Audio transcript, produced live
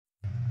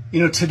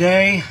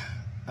Today,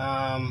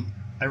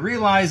 I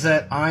realize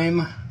that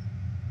I'm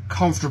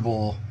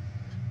comfortable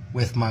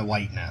with my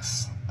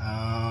whiteness.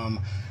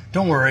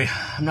 Don't worry,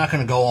 I'm not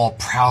going to go all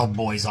Proud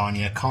Boys on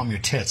you. Calm your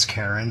tits,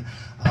 Karen.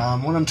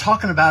 What I'm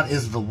talking about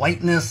is the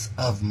whiteness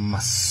of my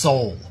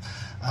soul.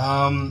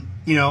 I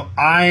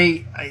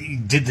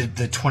did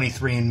the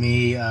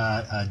 23andMe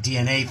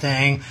DNA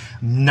thing,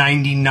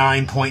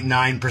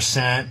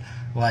 99.9%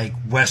 like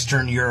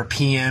Western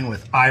European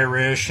with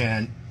Irish,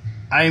 and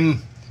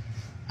I'm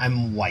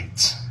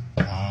white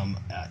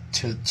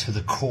to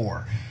the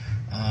core.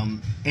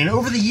 And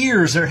over the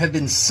years, there have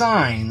been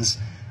signs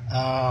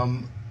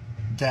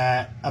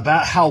that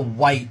about how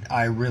white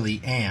I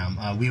really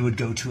am. We would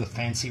go to a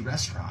fancy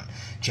restaurant.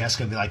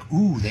 Jessica would be like,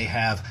 "Ooh, they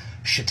have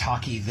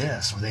shiitake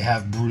this, or they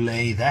have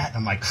brulee that."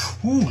 I'm like,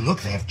 "Ooh,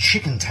 look, they have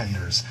chicken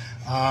tenders."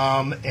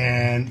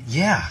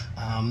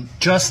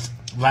 Just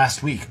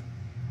last week,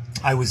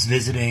 I was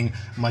visiting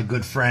my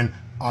good friend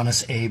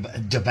Honest Abe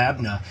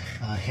Dababna.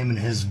 Him and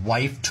his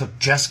wife took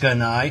Jessica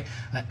and I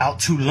out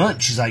to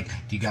lunch. She's like,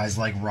 "Do you guys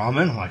like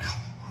ramen?" I'm like,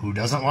 "Who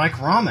doesn't like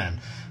ramen?"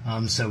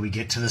 So we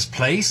get to this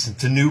place.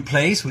 It's a new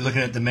place. We're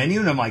looking at the menu,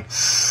 and I'm like,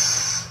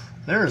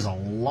 there's a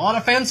lot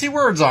of fancy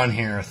words on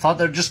here. I thought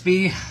there'd just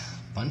be a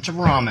bunch of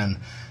ramen.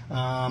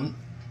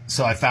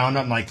 So I found,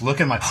 I'm like,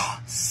 looking, like,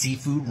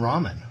 seafood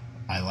ramen.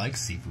 I like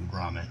seafood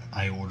ramen.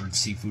 I ordered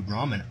seafood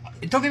ramen.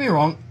 Don't get me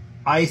wrong,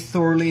 I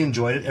thoroughly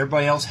enjoyed it.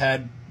 Everybody else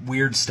had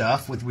weird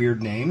stuff with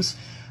weird names.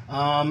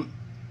 But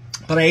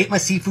I ate my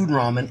seafood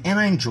ramen, and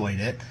I enjoyed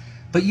it.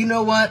 But you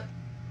know what?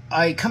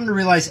 I come to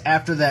realize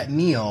after that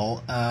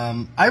meal,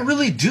 I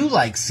really do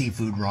like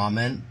seafood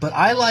ramen, but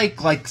I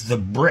like the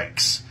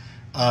bricks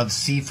of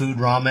seafood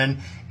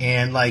ramen,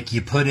 and like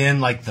you put in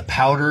like the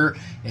powder,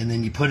 and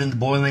then you put in the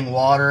boiling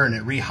water, and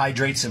it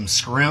rehydrates some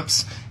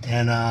scrimps,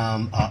 and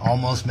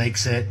almost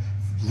makes it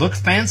look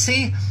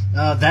fancy.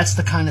 That's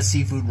the kind of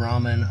seafood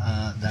ramen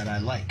that I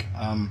like.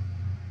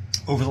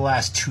 Over the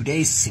last 2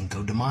 days,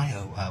 Cinco de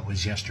Mayo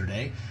was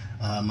yesterday.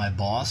 My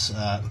boss,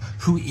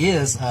 who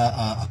is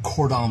a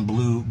Cordon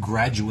Bleu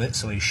graduate,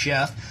 so a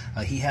chef,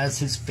 he has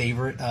his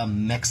favorite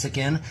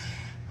Mexican,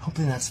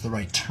 hoping that's the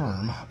right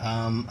term,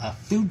 a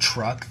food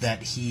truck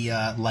that he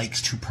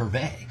likes to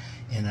purvey.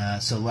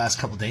 And so the last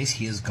couple of days,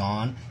 he has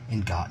gone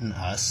and gotten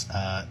us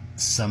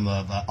some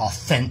of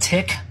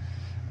authentic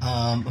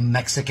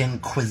Mexican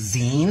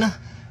cuisine.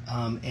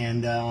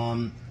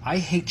 I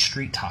hate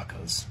street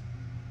tacos.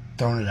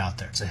 Throwing it out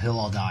there. It's a hill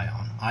I'll die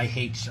on. I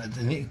think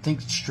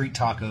street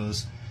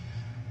tacos,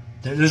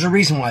 there's a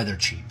reason why they're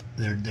cheap.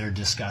 They're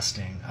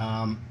disgusting.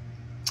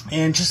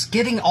 And just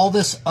getting all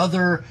this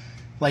other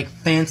like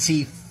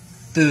fancy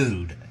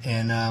food,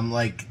 and can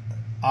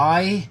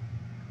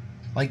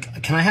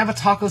I have a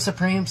taco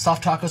supreme,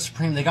 soft taco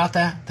supreme? They got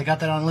that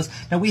on the list.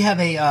 Now we have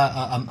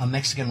a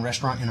Mexican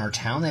restaurant in our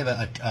town. They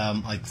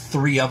have like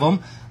 3 of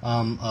them,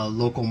 a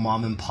local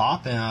mom and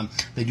pop, and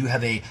they do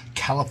have a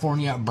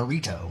California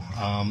burrito.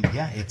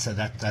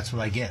 That's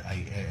what I get.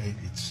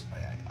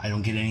 I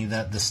don't get any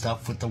of the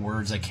stuff with the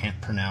words I can't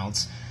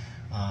pronounce.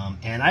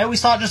 And I always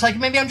thought just like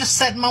maybe I'm just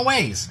set in my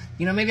ways.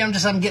 Maybe I'm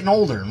getting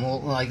older, and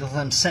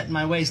I'm set in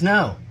my ways.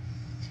 No,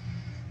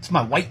 it's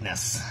my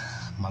whiteness.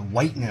 My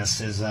whiteness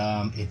is,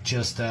 I'm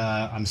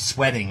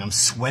sweating. I'm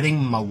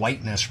sweating my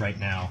whiteness right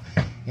now.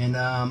 And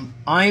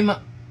I'm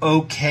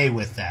okay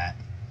with that.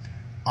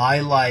 I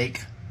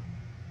like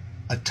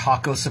a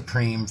taco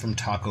supreme from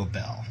Taco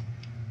Bell.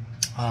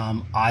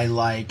 I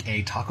like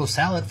a taco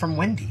salad from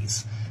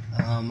Wendy's.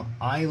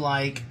 I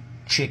like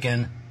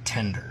chicken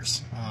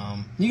tenders.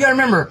 You gotta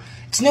remember,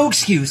 it's no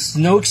excuse.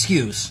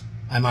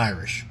 I'm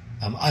Irish.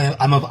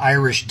 I'm of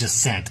Irish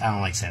descent. I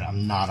don't like saying it.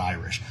 I'm not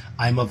Irish.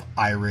 I'm of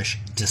Irish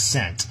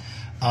descent.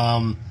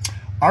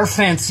 Our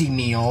fancy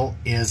meal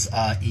is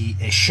a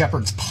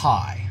shepherd's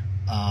pie.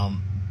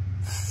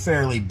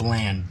 Fairly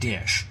bland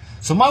dish.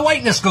 So my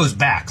whiteness goes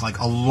back like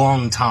a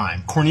long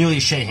time.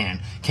 Cornelius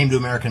Shahan came to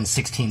America in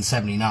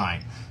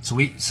 1679. So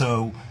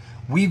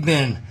we've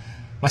been,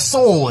 my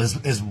soul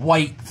is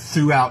white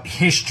throughout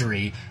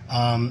history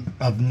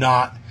of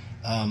not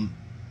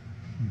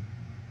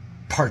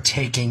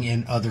partaking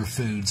in other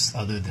foods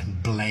other than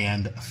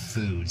bland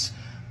foods.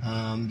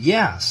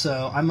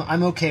 So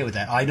I'm okay with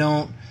that. I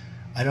don't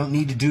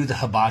need to do the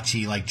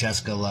hibachi like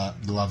Jessica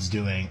loves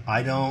doing.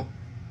 I don't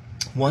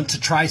want to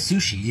try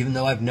sushi, even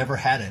though I've never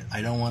had it.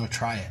 I don't want to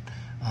try it.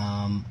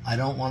 I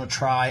don't want to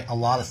try a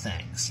lot of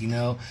things.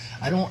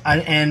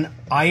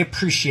 I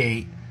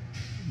appreciate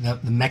the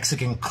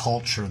Mexican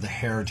culture, the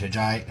heritage.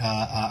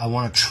 I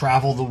want to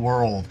travel the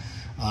world.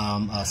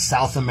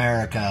 South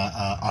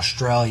America,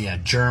 Australia,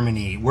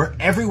 Germany,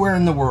 everywhere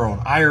in the world,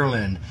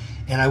 Ireland,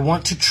 and I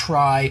want to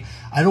try,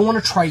 I don't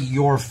want to try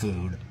your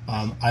food.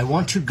 I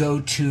want to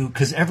go to,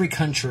 because every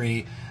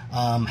country,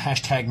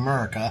 hashtag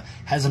America,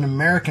 has an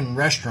American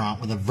restaurant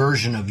with a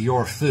version of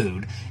your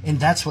food, and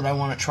that's what I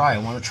want to try. I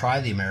want to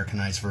try the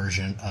Americanized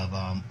version of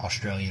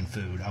Australian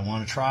food. I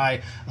want to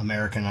try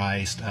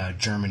Americanized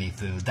Germany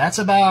food. That's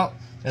about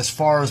as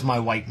far as my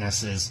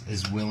whiteness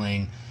is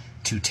willing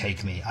to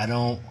take me. I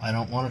don't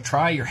want to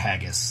try your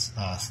haggis,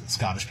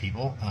 Scottish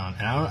people,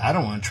 and I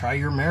don't want to try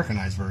your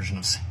Americanized version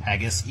of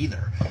haggis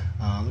either.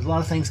 There's a lot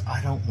of things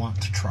I don't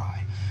want to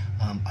try.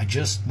 I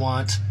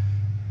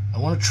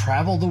want to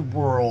travel the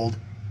world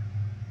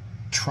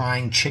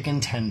trying chicken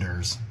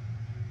tenders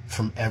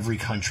from every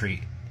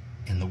country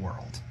in the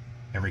world,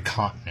 every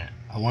continent.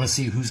 I want to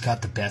see who's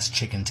got the best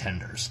chicken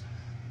tenders.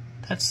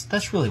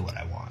 That's really what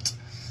I want.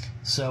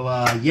 So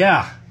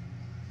yeah.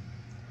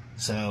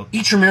 So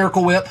eat your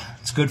Miracle Whip.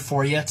 It's good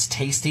for you. It's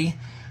tasty.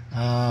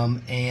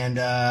 And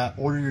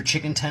order your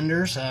chicken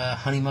tenders,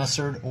 honey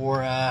mustard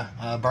or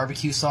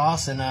barbecue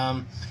sauce,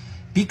 and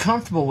be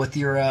comfortable with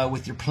your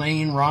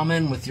plain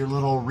ramen, with your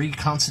little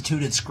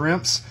reconstituted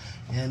scrimps,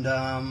 and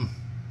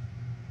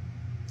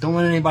don't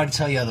let anybody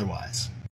tell you otherwise.